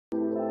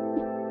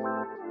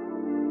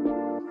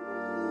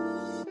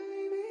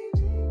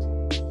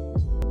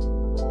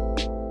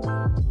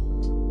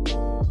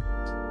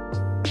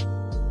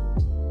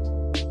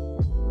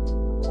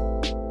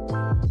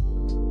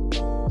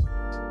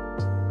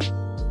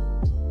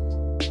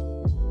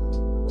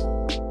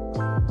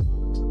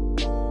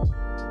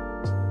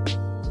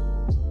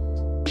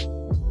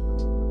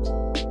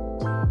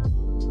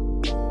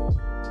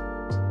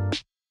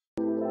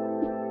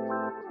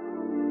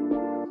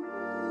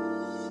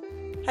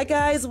Hi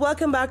guys,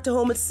 welcome back to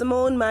Home with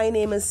Simone. My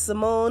name is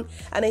Simone,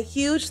 and a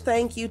huge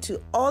thank you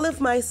to all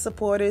of my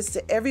supporters,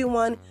 to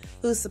everyone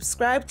who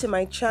subscribed to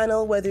my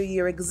channel, whether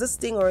you're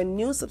existing or a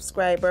new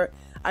subscriber.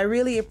 I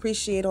really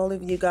appreciate all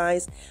of you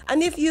guys.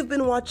 And if you've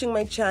been watching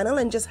my channel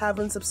and just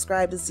haven't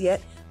subscribed as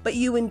yet, but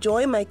you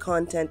enjoy my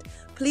content,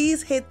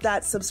 please hit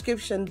that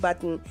subscription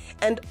button,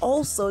 and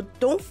also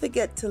don't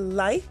forget to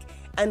like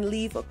and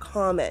leave a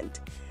comment.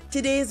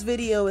 Today's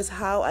video is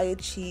how I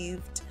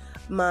achieved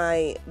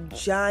my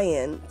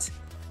giant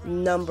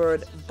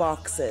numbered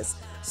boxes.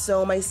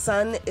 So my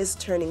son is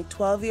turning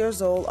 12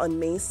 years old on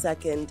May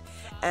 2nd,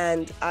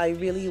 and I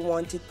really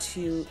wanted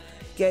to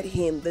get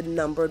him the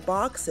numbered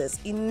boxes.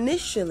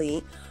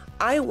 Initially,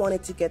 I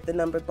wanted to get the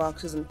numbered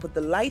boxes and put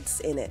the lights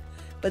in it,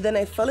 but then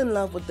I fell in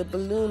love with the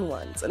balloon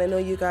ones, and I know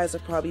you guys are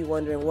probably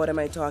wondering, what am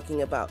I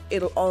talking about?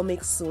 It'll all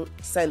make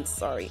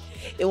sense,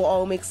 It will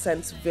all make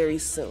sense very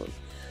soon.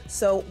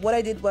 So what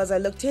I did was I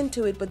looked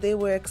into it, but they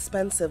were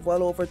expensive,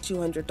 well over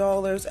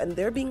 $200, and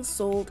they're being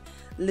sold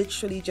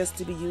literally just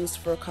to be used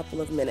for a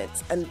couple of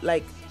minutes, and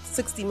like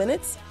 60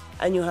 minutes,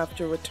 and you have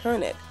to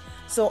return it.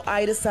 So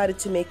I decided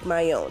to make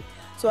my own.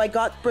 So I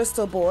got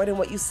Bristol board, and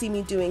what you see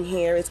me doing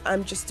here is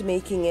I'm just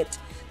making it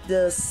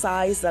the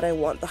size that I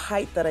want, the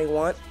height that I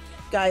want.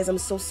 Guys, I'm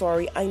so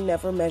sorry, I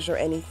never measure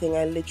anything.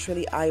 I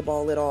literally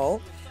eyeball it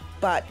all,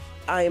 but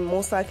I'm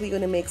most likely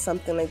going to make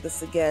something like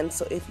this again.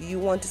 So if you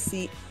want to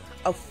see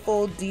a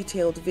full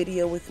detailed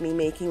video with me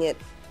making it,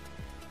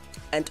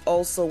 and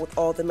also with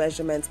all the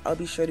measurements, I'll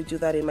be sure to do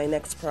that in my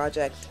next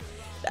project.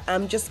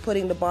 I'm just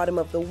putting the bottom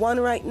of the one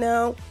right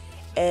now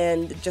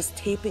and just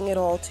taping it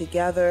all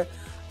together.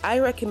 I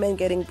recommend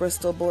getting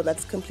Bristol board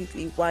that's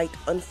completely white.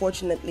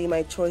 Unfortunately,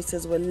 my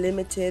choices were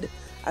limited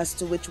as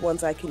to which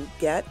ones I can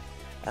get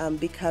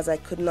because I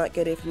could not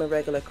get it from a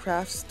regular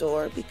craft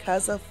store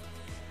because of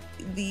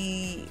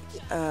the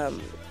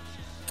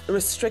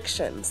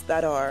restrictions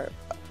that are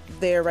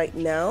there right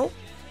now.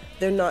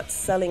 They're not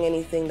selling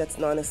anything that's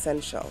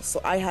non-essential, so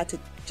I had to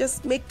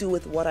just make do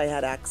with what I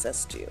had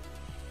access to.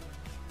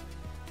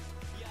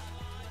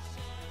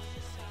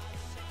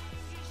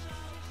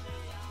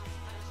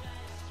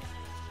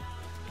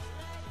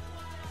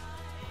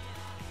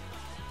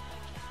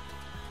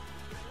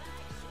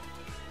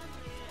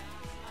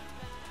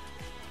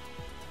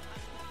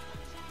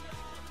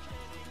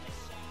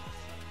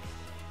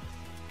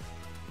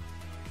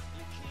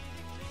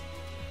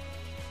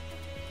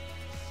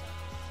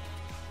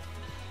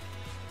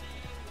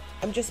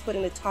 I'm just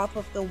putting the top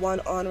of the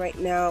one on right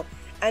now,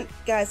 and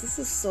guys, this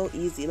is so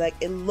easy. Like,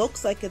 it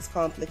looks like it's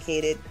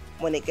complicated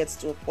when it gets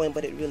to a point,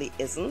 but it really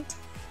isn't.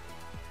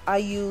 I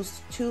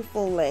used 2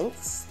 full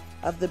lengths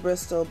of the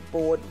Bristol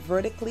board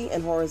vertically,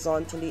 and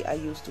horizontally I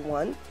used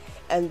 1,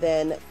 and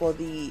then for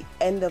the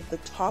end of the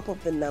top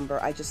of the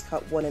number I just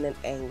cut 1 in an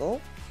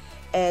angle.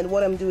 And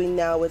what I'm doing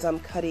now is I'm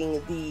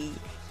cutting the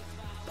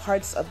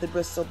parts of the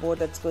Bristol board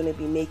that's going to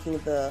be making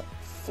the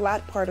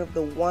flat part of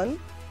the 1,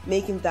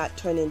 making that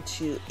turn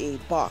into a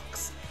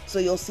box. So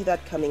you'll see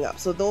that coming up.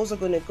 So those are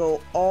going to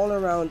go all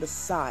around the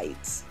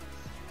sides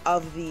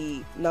of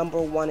the number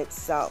 1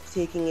 itself,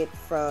 taking it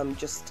from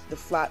just the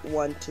flat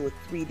 1 to a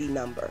 3D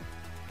number.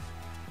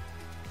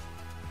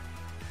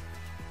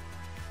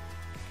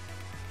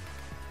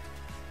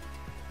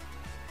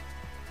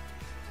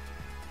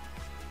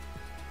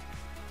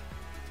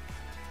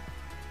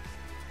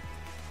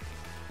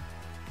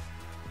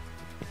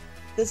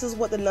 This is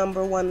what the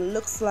number 1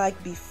 looks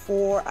like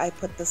before I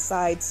put the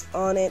sides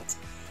on it,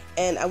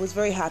 and I was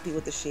very happy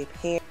with the shape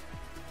here.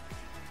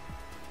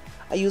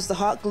 I used the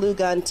hot glue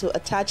gun to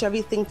attach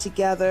everything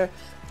together.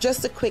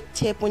 Just a quick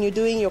tip, when you're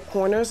doing your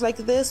corners like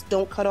this,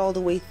 don't cut all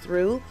the way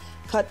through.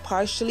 Cut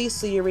partially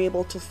so you're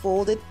able to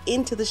fold it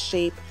into the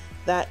shape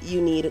that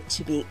you need it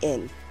to be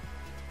in.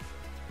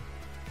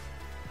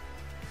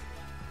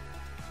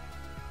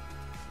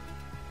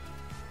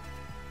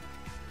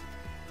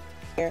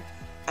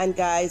 And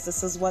guys,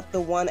 this is what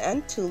the 1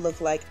 and 2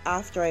 look like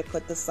after I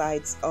put the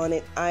sides on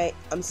it. I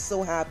am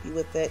so happy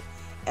with it,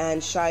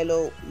 and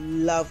Shiloh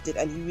loved it,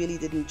 and he really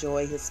did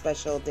enjoy his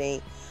special day.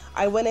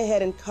 I went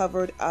ahead and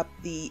covered up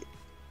the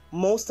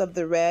most of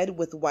the red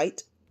with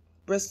white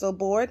Bristol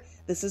board.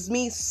 This is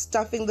me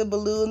stuffing the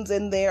balloons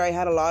in there. I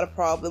had a lot of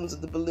problems with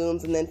the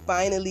balloons, and then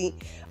finally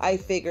I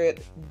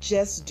figured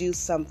just do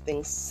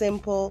something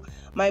simple.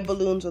 My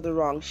balloons were the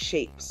wrong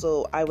shape,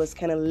 so I was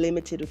kind of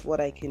limited with what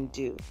I can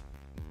do.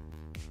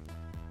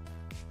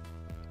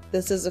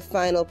 This is the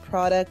final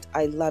product.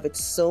 I love it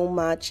so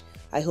much.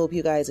 I hope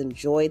you guys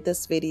enjoyed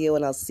this video,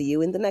 and I'll see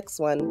you in the next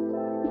one.